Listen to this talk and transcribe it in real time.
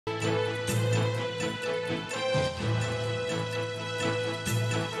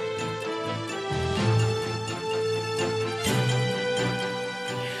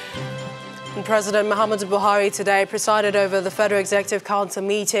President Muhammadu Buhari today presided over the Federal Executive Council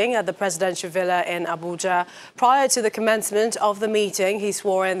meeting at the Presidential Villa in Abuja. Prior to the commencement of the meeting, he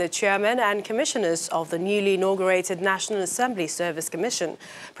swore in the chairman and commissioners of the newly inaugurated National Assembly Service Commission.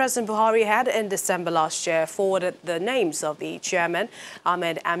 President Buhari had, in December last year, forwarded the names of the chairman,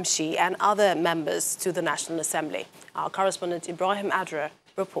 Ahmed Amshi, and other members to the National Assembly. Our correspondent Ibrahim Adra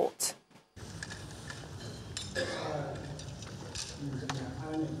reports.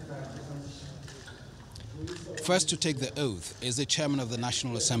 First to take the oath is the chairman of the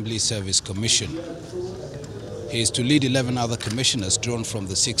National Assembly Service Commission. He is to lead 11 other commissioners drawn from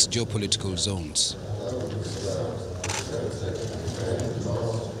the 6 geopolitical zones.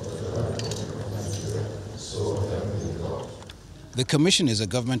 The commission is a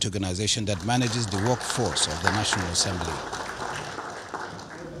government organization that manages the workforce of the National Assembly.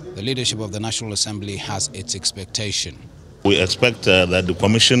 The leadership of the National Assembly has its expectation. We expect that the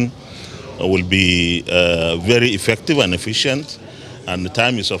commission will be very effective and efficient, and the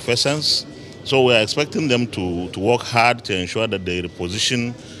time is of essence. So we are expecting them to work hard to ensure that they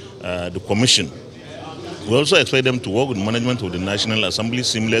reposition the commission. We also expect them to work with management of the National Assembly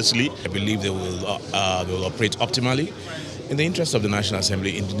seamlessly. I believe they will operate optimally in the interest of the National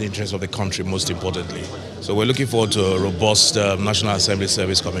Assembly, in the interest of the country, most importantly. So we're looking forward to a robust National Assembly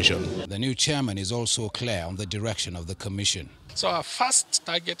Service Commission. The new chairman is also clear on the direction of the commission. So our first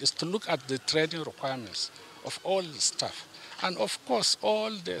target is to look at the training requirements of all the staff. And of course,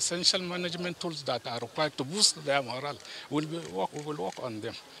 all the essential management tools that are required to boost their morale, we will work on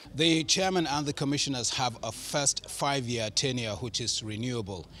them. The chairman and the commissioners have a first 5-year tenure which is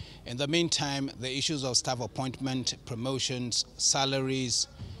renewable. In the meantime, the issues of staff appointment, promotions, salaries,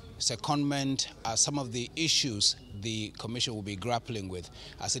 secondment are some of the issues the commission will be grappling with,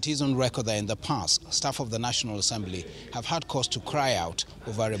 as it is on record that in the past, staff of the National Assembly have had cause to cry out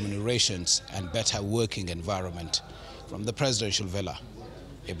over remunerations and better working environment. From the Presidential Villa,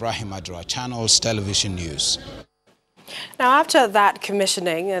 Ibrahim Adra, Channels Television News. Now, after that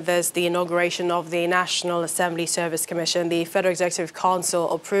commissioning, there's the inauguration of the National Assembly Service Commission. The Federal Executive Council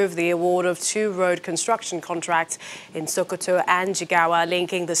approved the award of 2 road construction contracts in Sokoto and Jigawa,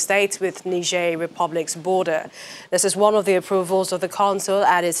 linking the states with Niger Republic's border. This is one of the approvals of the Council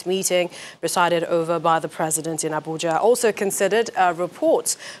at its meeting, presided over by the President in Abuja. Also considered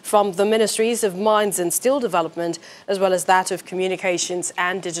reports from the Ministries of Mines and Steel Development, as well as that of Communications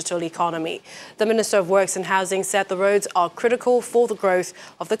and Digital Economy. The Minister of Works and Housing said the roads are critical for the growth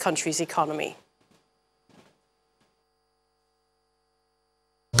of the country's economy.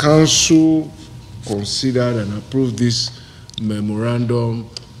 Council considered and approved this memorandum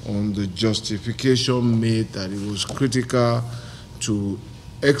on the justification made that it was critical to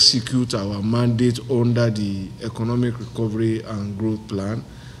execute our mandate under the Economic Recovery and Growth Plan,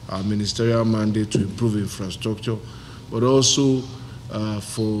 our ministerial mandate to improve infrastructure, but also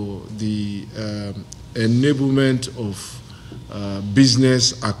for the enablement of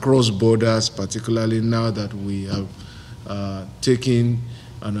business across borders, particularly now that we have taken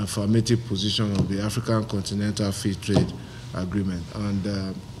an affirmative position of the African Continental Free Trade Agreement.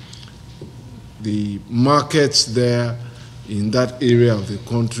 And the markets there in that area of the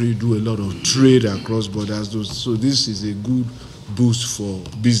country do a lot of trade across borders. So this is a good boost for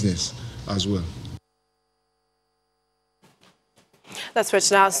business as well. Let's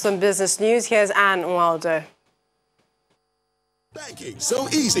switch now to some business news. Here's Anne Waldo. Banking so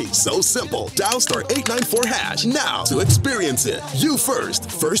easy, so simple. Dial *894# now to experience it. You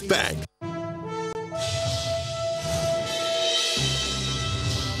first, First Bank.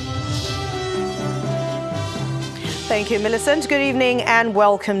 Thank you, Millicent. Good evening and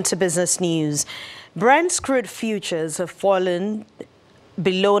welcome to Business News. Brent crude futures have fallen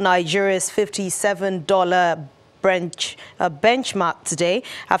below Nigeria's $57 benchmark today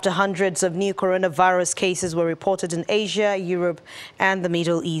after hundreds of new coronavirus cases were reported in Asia, Europe and the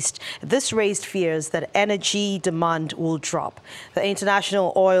Middle East. This raised fears that energy demand will drop. The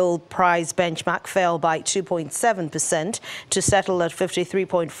international oil price benchmark fell by 2.7% to settle at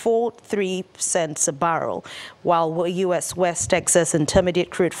 53.43 cents a barrel, while U.S. West Texas Intermediate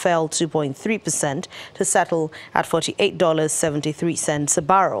crude fell 2.3% to settle at $48.73 a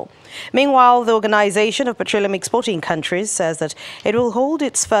barrel. Meanwhile, the Organization of Petroleum Exporting Countries says that it will hold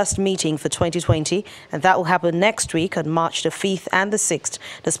its first meeting for 2020, and that will happen next week on March the 5th and the 6th,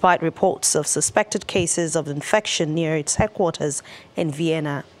 despite reports of suspected cases of infection near its headquarters in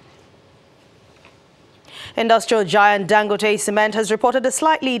Vienna. Industrial giant Dangote Cement has reported a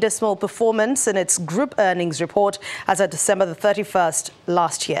slightly dismal performance in its group earnings report as at December the 31st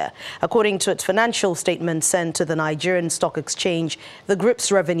last year. According to its financial statement sent to the Nigerian Stock Exchange, the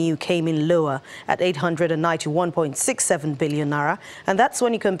group's revenue came in lower at 891.67 billion naira, and that's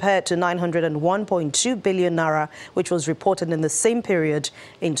when you compare it to 901.2 billion naira, which was reported in the same period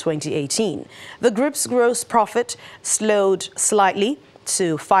in 2018. The group's gross profit slowed slightly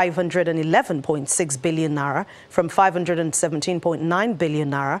to 511.6 billion naira from 517.9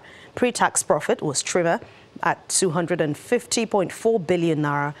 billion naira. Pre-tax profit was trimmer at 250.4 billion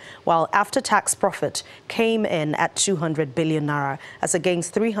naira, while after-tax profit came in at 200 billion naira, as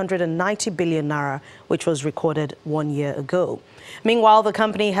against 390 billion naira, which was recorded 1 year ago. Meanwhile, the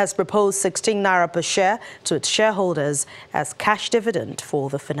company has proposed 16 naira per share to its shareholders as cash dividend for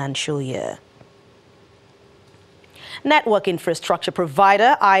the financial year. Network infrastructure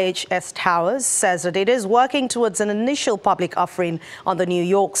provider IHS Towers says that it is working towards an initial public offering on the New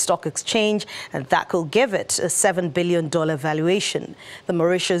York Stock Exchange, and that could give it a $7 billion valuation. The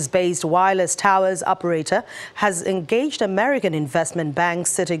Mauritius-based wireless towers operator has engaged American investment bank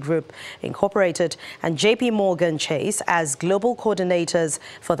Citigroup Incorporated and JP Morgan Chase as global coordinators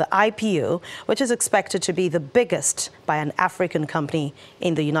for the IPO, which is expected to be the biggest by an African company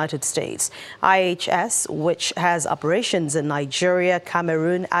in the United States. IHS, which has operations in Nigeria,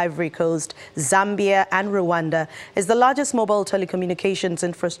 Cameroon, Ivory Coast, Zambia and Rwanda, is the largest mobile telecommunications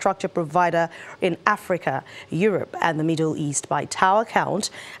infrastructure provider in Africa, Europe and the Middle East by tower count,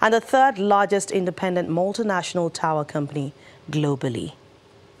 and the third largest independent multinational tower company globally.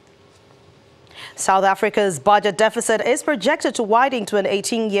 South Africa's budget deficit is projected to widen to an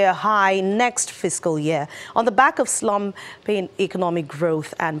 18-year high next fiscal year on the back of slumping economic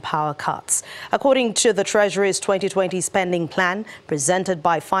growth and power cuts. According to the Treasury's 2020 spending plan presented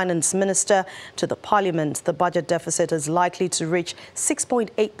by Finance Minister to the Parliament, the budget deficit is likely to reach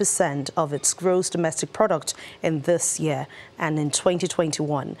 6.8% of its gross domestic product in this year and in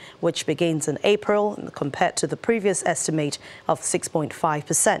 2021, which begins in April compared to the previous estimate of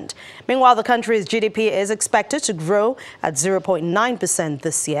 6.5%. Meanwhile, the country's GDP is expected to grow at 0.9%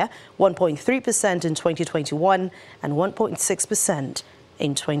 this year, 1.3% in 2021, and 1.6%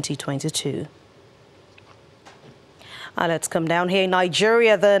 in 2022. Let's come down here. In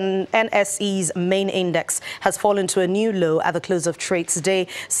Nigeria, the NSE's main index has fallen to a new low at the close of trade today.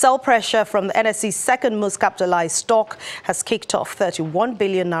 Sell pressure from the NSE's second most capitalized stock has kicked off 31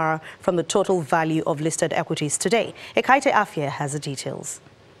 billion naira from the total value of listed equities today. Ekaite Afia has the details.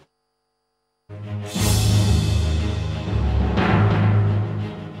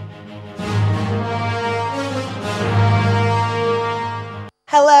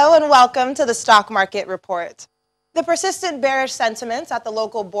 Hello and welcome to the Stock Market Report. The persistent bearish sentiments at the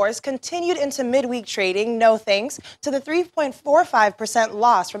local bourse continued into midweek trading, no thanks to the 3.45%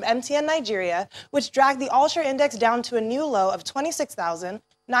 loss from MTN Nigeria, which dragged the All-Share Index down to a new low of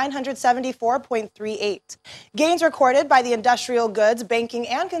 26,974.38. Gains recorded by the industrial goods, banking,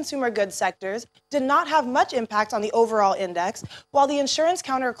 and consumer goods sectors did not have much impact on the overall index, while the insurance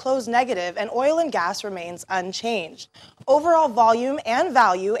counter closed negative and oil and gas remains unchanged. Overall volume and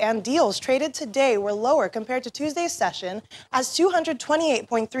value and deals traded today were lower compared to Tuesday's session, as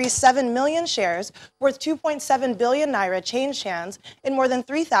 228.37 million shares worth 2.7 billion naira changed hands in more than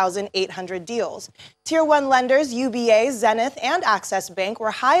 3,800 deals. Tier 1 lenders UBA, Zenith, and Access Bank were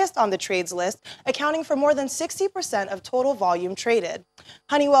highest on the trades list, accounting for more than 60% of total volume traded.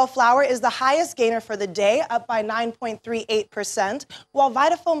 Honeywell Flour is the highest gainer for the day, up by 9.38%, while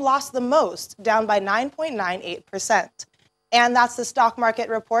Vitafoam lost the most, down by 9.98%. And that's the Stock Market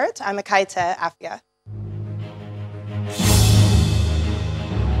Report. I'm Ekaite Afia.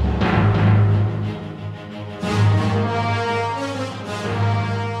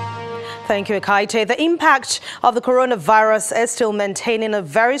 Thank you, Ekaite. The impact of the coronavirus is still maintaining a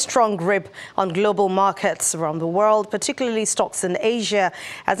very strong grip on global markets around the world, particularly stocks in Asia,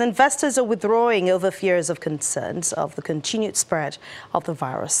 as investors are withdrawing over fears of concerns of the continued spread of the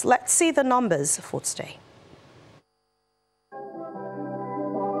virus. Let's see the numbers for today.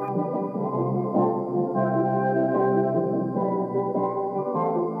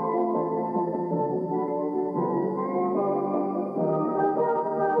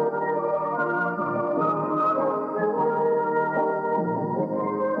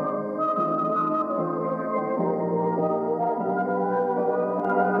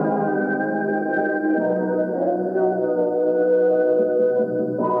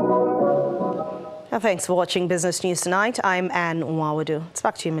 Thanks for watching Business News Tonight. I'm Anne Nwawadu. It's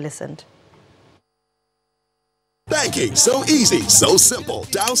back to you, Millicent. banking. So easy, so simple.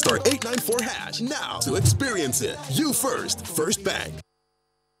 Dial star 894 hash now to experience it. You first, First Bank.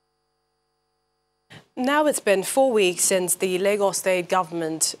 Now it's been 4 weeks since the Lagos state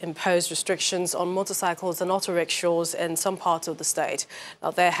government imposed restrictions on motorcycles and auto rickshaws in some parts of the state.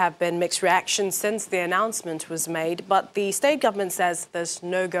 Now, there have been mixed reactions since the announcement was made, but the state government says there's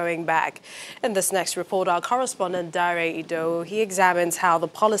no going back. In this next report, our correspondent Dare Ido, he examines how the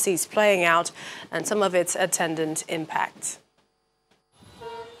policy is playing out and some of its attendant impact.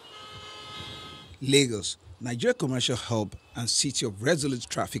 Lagos, Nigeria commercial hub and city of resolute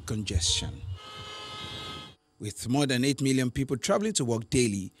traffic congestion. With more than 8 million people traveling to work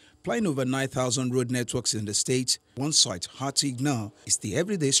daily, plying over 9,000 road networks in the state, one sight hard to ignore is the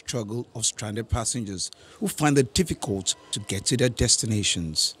everyday struggle of stranded passengers who find it difficult to get to their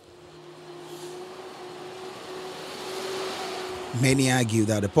destinations. Many argue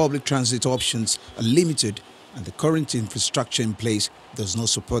that the public transit options are limited and the current infrastructure in place does not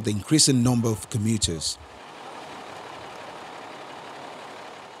support the increasing number of commuters.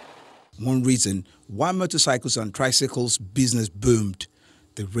 One reason why motorcycles and tricycles business boomed.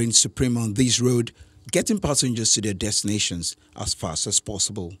 They reigned supreme on this road, getting passengers to their destinations as fast as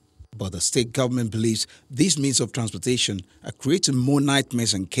possible. But the state government believes these means of transportation are creating more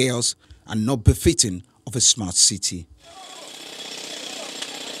nightmares and chaos and not befitting of a smart city.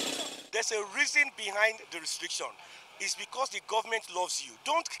 There's a reason behind the restriction. It's because the government loves you.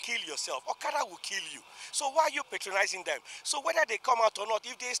 Don't kill yourself. Okada will kill you. So why are you patronizing them? So whether they come out or not,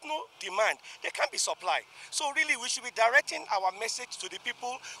 if there's no demand, there can't be supply. So really, we should be directing our message to the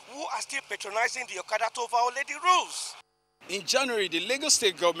people who are still patronizing the Okada to violate the rules. In January, the Lagos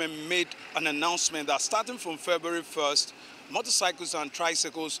state government made an announcement that starting from February 1st, motorcycles and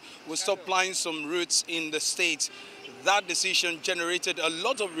tricycles will stop plying some routes in the state. That decision generated a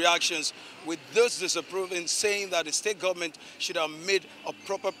lot of reactions, with those disapproving, saying that the state government should have made a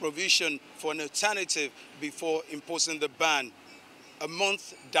proper provision for an alternative before imposing the ban. A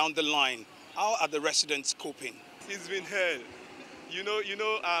month down the line, how are the residents coping? It's been hell.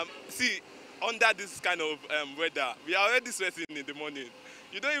 See, under this kind of weather, we are already sweating in the morning.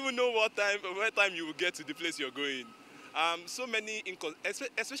 You don't even know what time you will get to the place you're going. So many,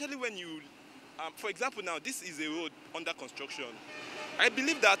 especially when you, for example, now this is a road under construction. I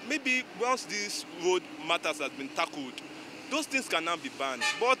believe that maybe once this road matters has been tackled, those things can now be banned.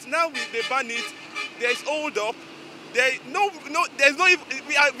 But now they ban it, there is hold up. There's no even,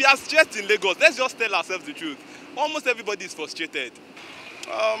 we are stressed in Lagos. Let's just tell ourselves the truth. Almost everybody is frustrated.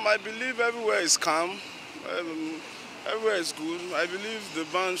 I believe everywhere is calm. Everywhere is good. I believe the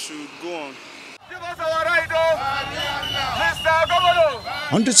ban should go on.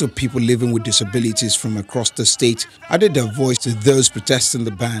 Hundreds of people living with disabilities from across the state added their voice to those protesting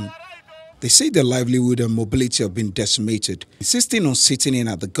the ban. They say their livelihood and mobility have been decimated, insisting on sitting in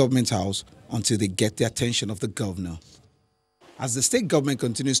at the government house until they get the attention of the governor. As the state government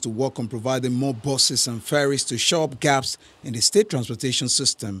continues to work on providing more buses and ferries to shore up gaps in the state transportation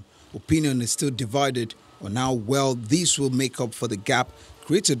system, opinion is still divided on how well these will make up for the gap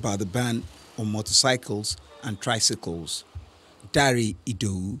created by the ban on motorcycles and tricycles. Dari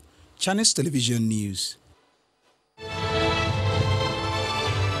Ido, Channels Television News.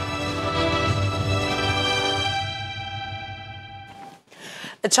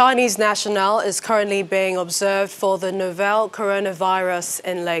 A Chinese national is currently being observed for the novel coronavirus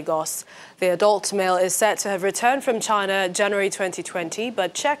in Lagos. The adult male is said to have returned from China January 2020,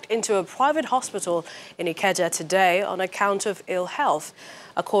 but checked into a private hospital in Ikeja today on account of ill health.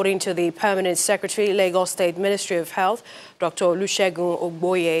 According to the Permanent Secretary, Lagos State Ministry of Health, Dr. Olusegun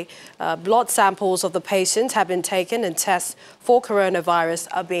Ogboye, blood samples of the patient have been taken and tests for coronavirus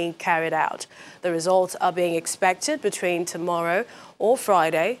are being carried out. The results are being expected between tomorrow or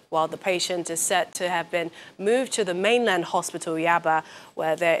Friday, while the patient is said to have been moved to the mainland hospital, Yaba,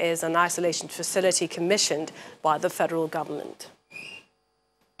 where there is an isolation facility commissioned by the federal government.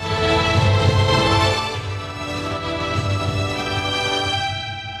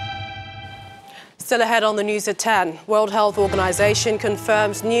 Still ahead on the news at 10, World Health Organization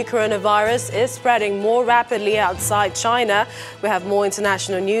confirms new coronavirus is spreading more rapidly outside China. We have more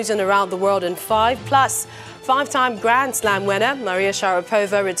international news and around the world in 5. Plus, five-time Grand Slam winner Maria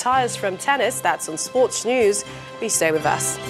Sharapova retires from tennis. That's on Sports News. Please stay with us.